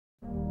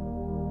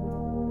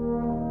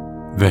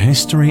The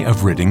History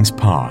of Riddings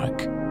Park.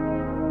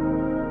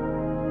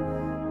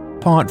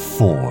 Part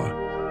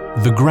 4.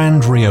 The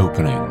Grand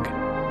Reopening.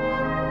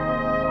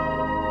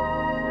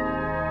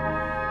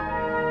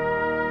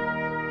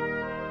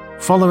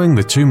 Following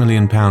the £2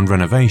 million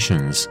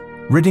renovations,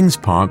 Riddings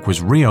Park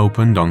was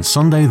reopened on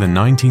Sunday the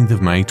 19th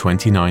of May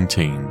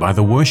 2019 by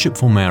the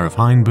Worshipful Mayor of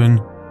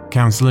Hyndburn,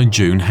 Councillor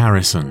June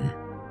Harrison.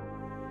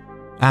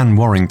 Anne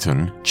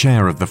Warrington,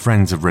 Chair of the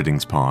Friends of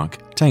Riddings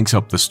Park, takes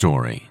up the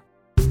story.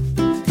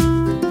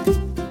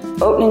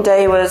 Opening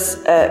day was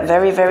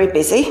very, very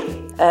busy.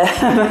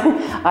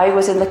 I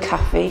was in the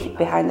cafe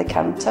behind the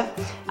counter,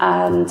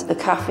 and the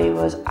cafe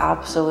was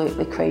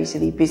absolutely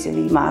crazily,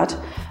 busily mad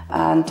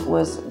and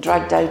was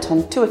dragged out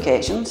on 2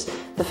 occasions.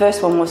 The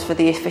first one was for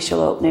the official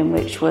opening,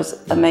 which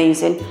was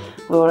amazing.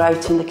 We were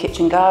out in the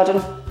kitchen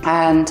garden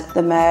and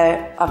the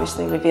mayor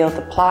obviously revealed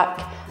the plaque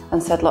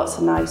and said lots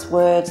of nice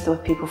words. There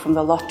were people from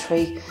the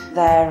lottery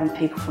there and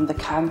people from the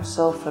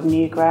council, from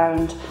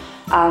Newground.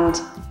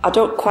 And I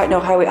don't quite know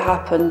how it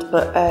happened,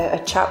 but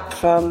a chap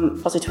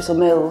from Posy Twistle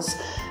Mills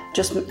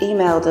just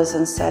emailed us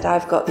and said,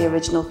 I've got the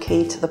original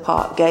key to the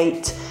park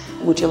gate,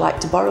 would you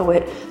like to borrow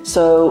it?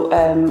 So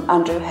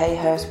Andrew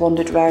Hayhurst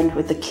wandered around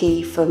with the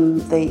key from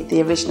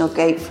the original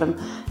gate from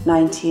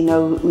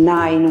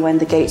 1909 when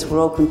the gates were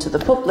open to the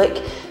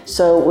public.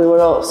 So we were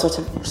all sort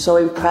of so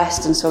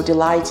impressed and so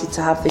delighted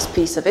to have this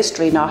piece of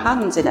history in our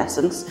hands, in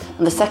essence.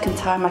 And the second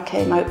time I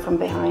came out from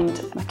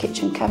behind my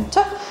kitchen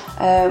counter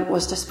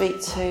was to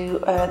speak to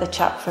the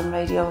chap from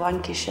Radio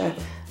Lancashire.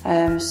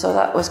 So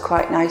that was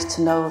quite nice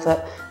to know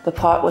that the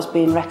park was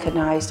being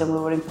recognised and we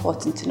were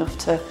important enough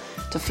to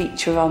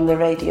feature on the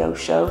radio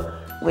show.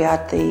 We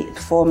had the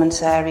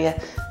performance area,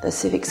 the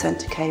Civic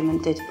Centre came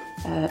and did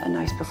a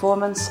nice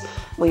performance.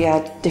 We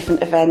had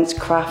different events,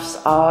 crafts,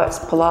 arts,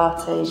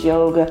 Pilates,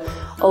 yoga,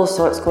 all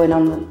sorts going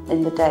on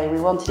in the day. We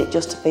wanted it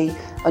just to be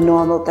a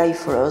normal day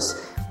for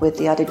us, with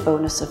the added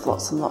bonus of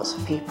lots and lots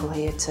of people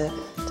here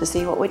to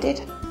see what we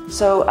did.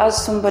 So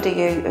as somebody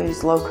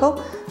who's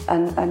local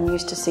and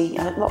used to see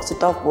lots of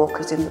dog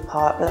walkers in the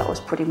park, but that was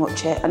pretty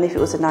much it. And if it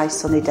was a nice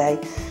sunny day,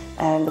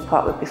 the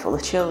park would be full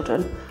of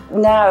children.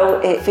 Now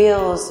it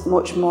feels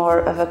much more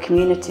of a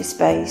community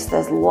space.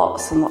 There's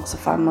lots and lots of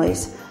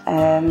families.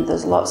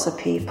 There's lots of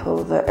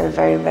people that are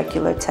very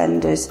regular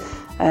attenders,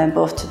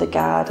 both to the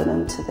garden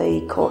and to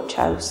the coach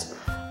house.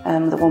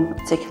 The one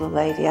particular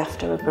lady,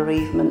 after a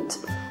bereavement,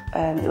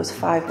 it was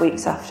 5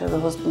 weeks after her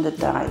husband had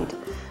died,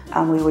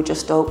 and we were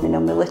just opening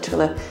and we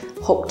literally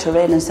hooked her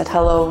in and said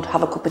hello,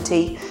 have a cup of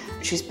tea.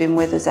 She's been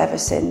with us ever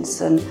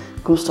since and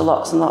comes to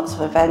lots and lots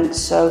of events.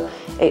 So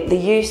the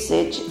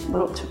usage,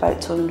 we're up to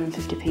about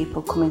 250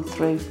 people coming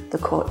through the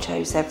coach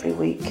house every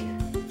week.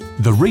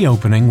 The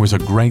reopening was a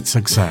great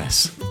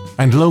success,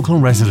 and local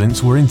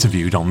residents were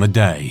interviewed on the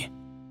day.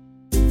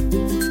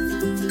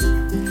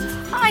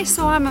 Hi,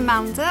 so I'm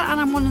Amanda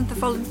and I'm one of the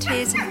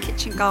volunteers in the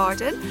kitchen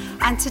garden,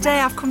 and today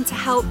I've come to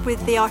help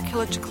with the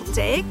archaeological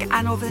dig,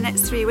 and over the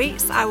next 3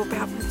 weeks I will be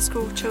helping the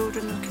school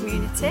children and the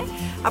community.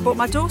 I brought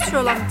my daughter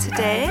along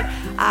today.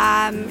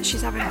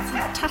 She's having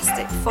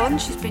fantastic fun.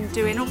 She's been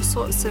doing all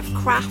sorts of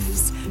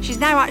crafts. She's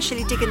now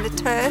actually digging the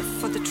turf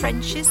for the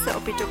trenches that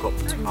will be dug up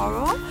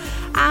tomorrow,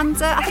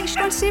 and I think she's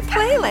going to see a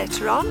play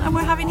later on, and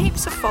we're having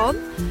heaps of fun,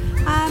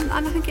 and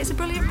I think it's a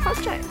brilliant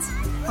project.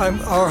 I'm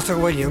Arthur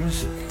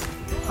Williams,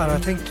 and I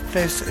think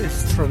this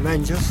is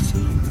tremendous,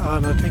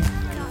 and I think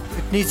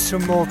it needs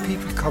some more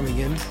people coming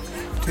in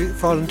to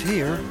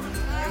volunteer,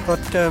 but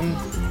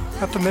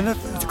at the minute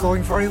it's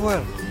going very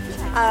well.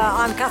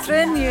 I'm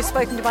Catherine. You've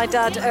spoken to my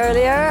dad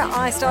earlier.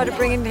 I started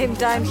bringing him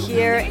down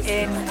here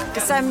in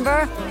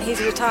December.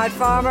 He's a retired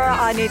farmer.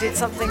 I needed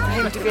something for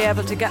him to be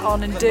able to get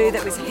on and do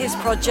that was his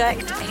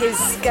project, his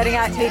getting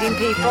out meeting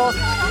people.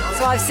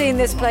 So I've seen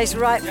this place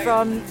right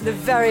from the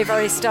very,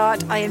 very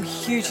start. I am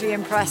hugely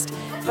impressed,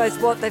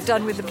 both what they've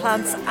done with the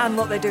plants and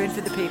what they're doing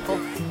for the people.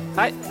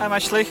 Hi, I'm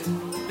Ashley.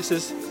 This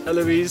is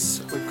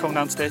Eloise. We've come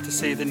down today to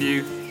see the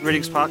new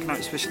Riddings Park, now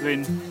it's officially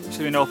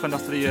been opened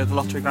after the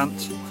lottery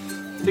grant.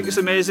 I think it's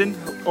amazing,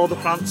 all the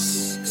plants,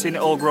 seeing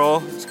it all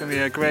grow. It's going to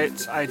be a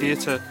great idea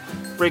to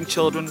bring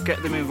children,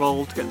 get them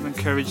involved, get them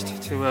encouraged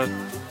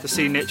to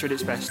see nature at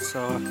its best.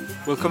 So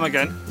we'll come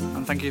again,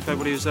 and thank you for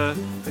everybody who's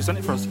done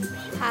it for us.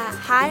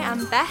 Hi,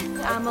 I'm Beth.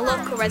 I'm a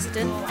local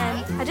resident,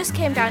 and I just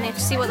came down here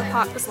to see what the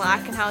park was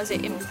like and how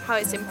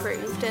it's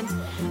improved. And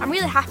I'm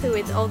really happy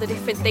with all the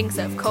different things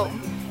that have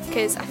come,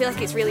 because I feel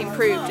like it's really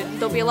improved, and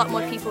there'll be a lot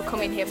more people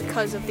coming here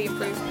because of the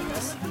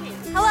improvements.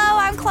 Hello,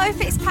 I'm Chloe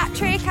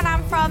Fitzpatrick and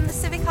I'm from the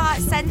Civic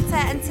Arts Centre,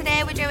 and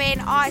today we're doing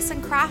arts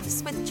and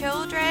crafts with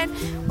children.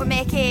 We're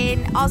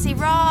making Aussie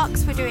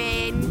rocks, we're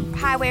doing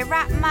highway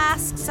rat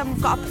masks, and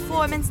we've got a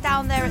performance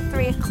down there at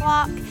 3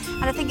 o'clock,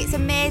 and I think it's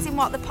amazing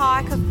what the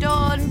park have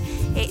done.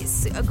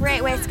 It's a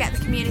great way to get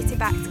the community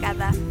back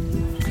together.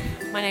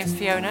 My name's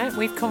Fiona.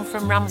 We've come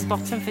from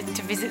Ramsbottom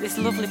to visit this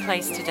lovely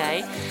place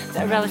today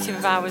that a relative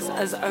of ours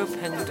has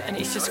opened, and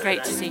it's just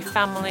great to see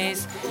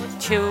families,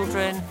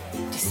 children,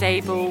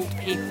 disabled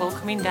people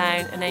coming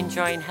down and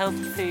enjoying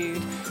healthy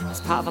food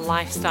as part of a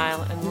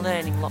lifestyle and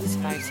learning lots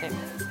about it.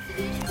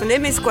 My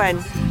name is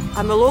Gwen.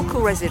 I'm a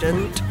local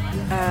resident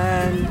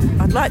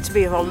and I'd like to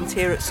be a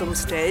volunteer at some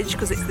stage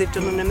because they've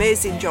done an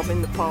amazing job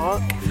in the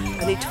park.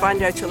 I need to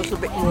find out a little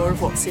bit more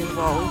of what's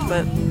involved,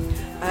 but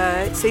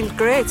it seems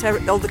great.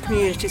 All the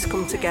communities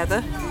come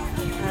together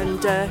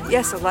and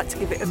yes, I'd like to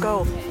give it a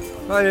go.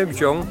 My name's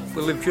John.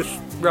 We live just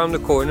round the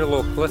corner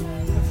locally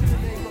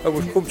and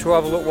we've come to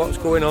have a look what's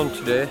going on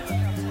today.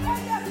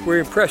 We're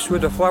impressed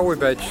with the flower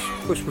beds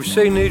because we've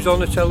seen these on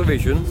the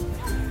television,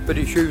 but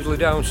it's usually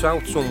down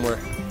south somewhere.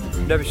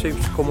 It never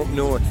seems to come up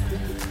north,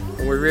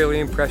 and we're really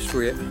impressed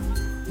with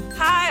it.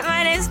 Hi,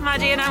 my name's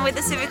Maddie and I'm with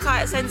the Civic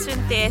Arts Centre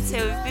and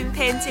Theatre. We've been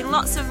painting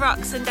lots of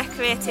rocks and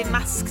decorating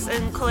masks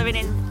and colouring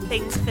in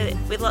things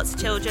with lots of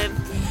children.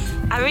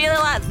 I really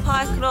like the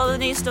park and all the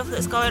new stuff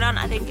that's going on.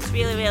 I think it's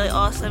really, really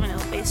awesome and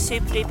it'll be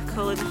super duper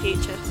cool in the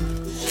future.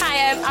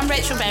 Hi, I'm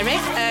Rachel Berry.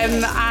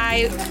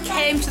 I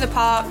came to the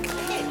park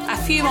a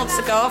few months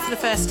ago for the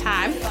first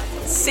time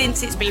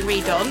since it's been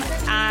redone,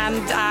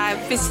 and I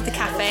visited the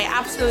cafe.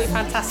 Absolutely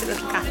fantastic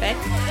little cafe.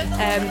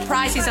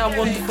 Prices are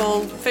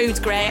wonderful, food's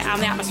great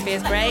and the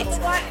atmosphere's great.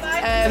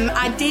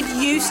 I did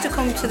used to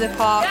come to the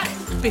park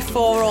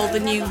before all the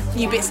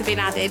new bits have been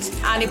added,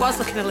 and it was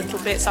looking a little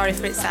bit sorry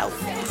for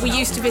itself. We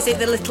used to visit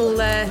the little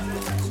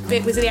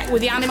bit with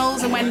the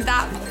animals, and when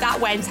that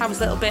went, I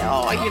was a little bit,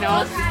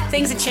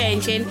 things are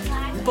changing,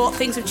 but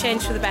things have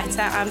changed for the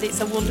better, and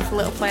it's a wonderful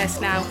little place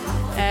now.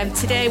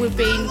 Today we've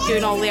been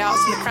doing all the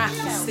arts and the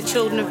crafts. The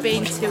children have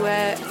been to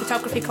a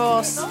photography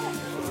course.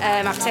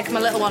 I've taken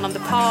my little one on the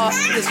park.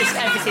 There's just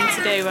everything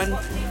to do,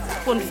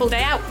 and wonderful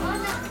day out.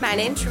 My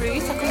name's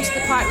Ruth. I come to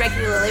the park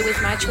regularly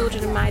with my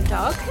children and my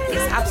dog.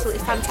 It's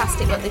absolutely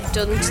fantastic what they've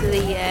done to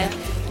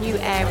the new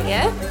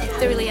area.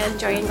 Thoroughly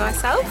enjoying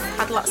myself.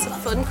 Had lots of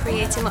fun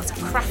creating lots of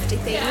crafty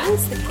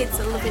things. The kids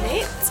are loving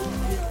it.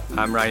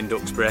 I'm Ryan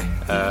Duxbury.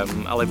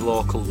 I live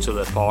local to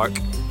the park.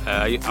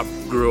 I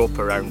grew up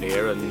around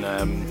here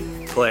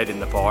and played in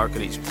the park,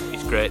 and it's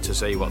great to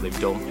see what they've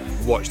done.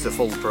 Watched the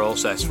full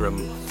process from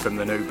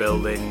the new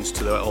buildings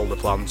to all the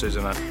planters,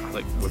 and I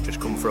think we've just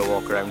come for a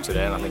walk around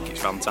today, and I think it's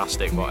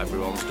fantastic what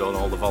everyone's done,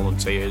 all the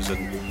volunteers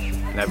and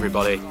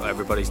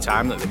everybody's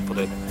time that they've put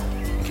in.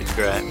 I think it's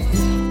great.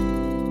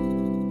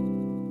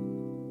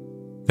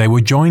 They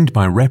were joined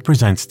by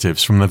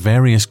representatives from the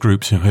various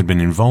groups who had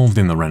been involved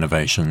in the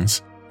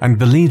renovations, and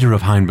the leader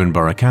of Hyndburn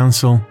Borough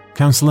Council,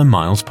 Councillor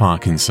Miles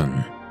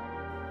Parkinson.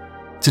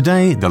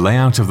 Today, the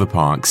layout of the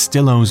park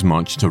still owes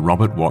much to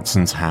Robert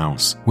Watson's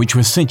house, which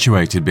was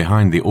situated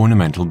behind the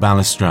ornamental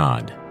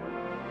balustrade.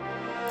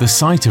 The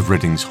site of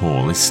Riddings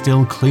Hall is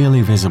still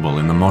clearly visible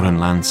in the modern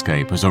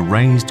landscape as a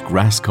raised,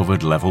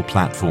 grass-covered level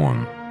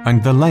platform,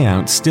 and the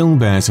layout still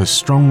bears a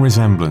strong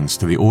resemblance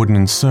to the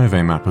Ordnance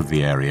Survey map of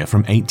the area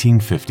from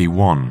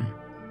 1851.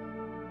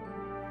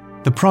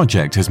 The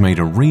project has made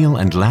a real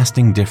and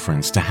lasting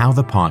difference to how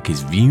the park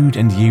is viewed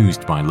and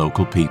used by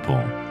local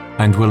people,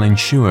 and will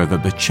ensure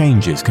that the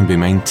changes can be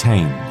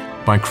maintained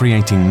by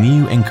creating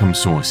new income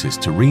sources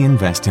to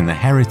reinvest in the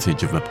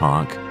heritage of the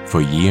park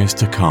for years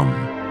to come.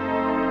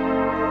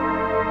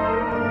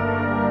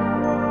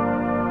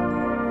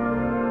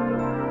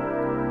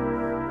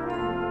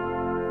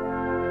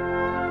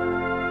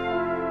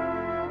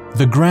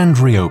 The grand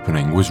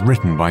reopening was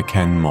written by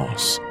Ken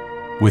Moss,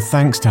 with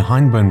thanks to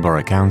Hyndburn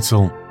Borough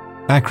Council,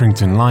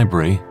 Accrington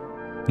Library,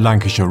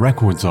 Lancashire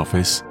Records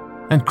Office,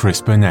 and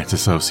Chris Burnett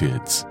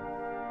Associates.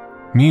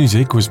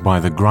 Music was by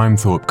the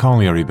Grimethorpe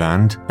Colliery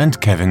Band and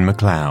Kevin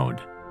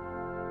MacLeod.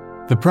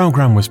 The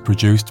programme was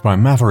produced by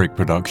Maverick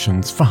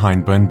Productions for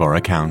Hyndburn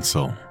Borough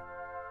Council.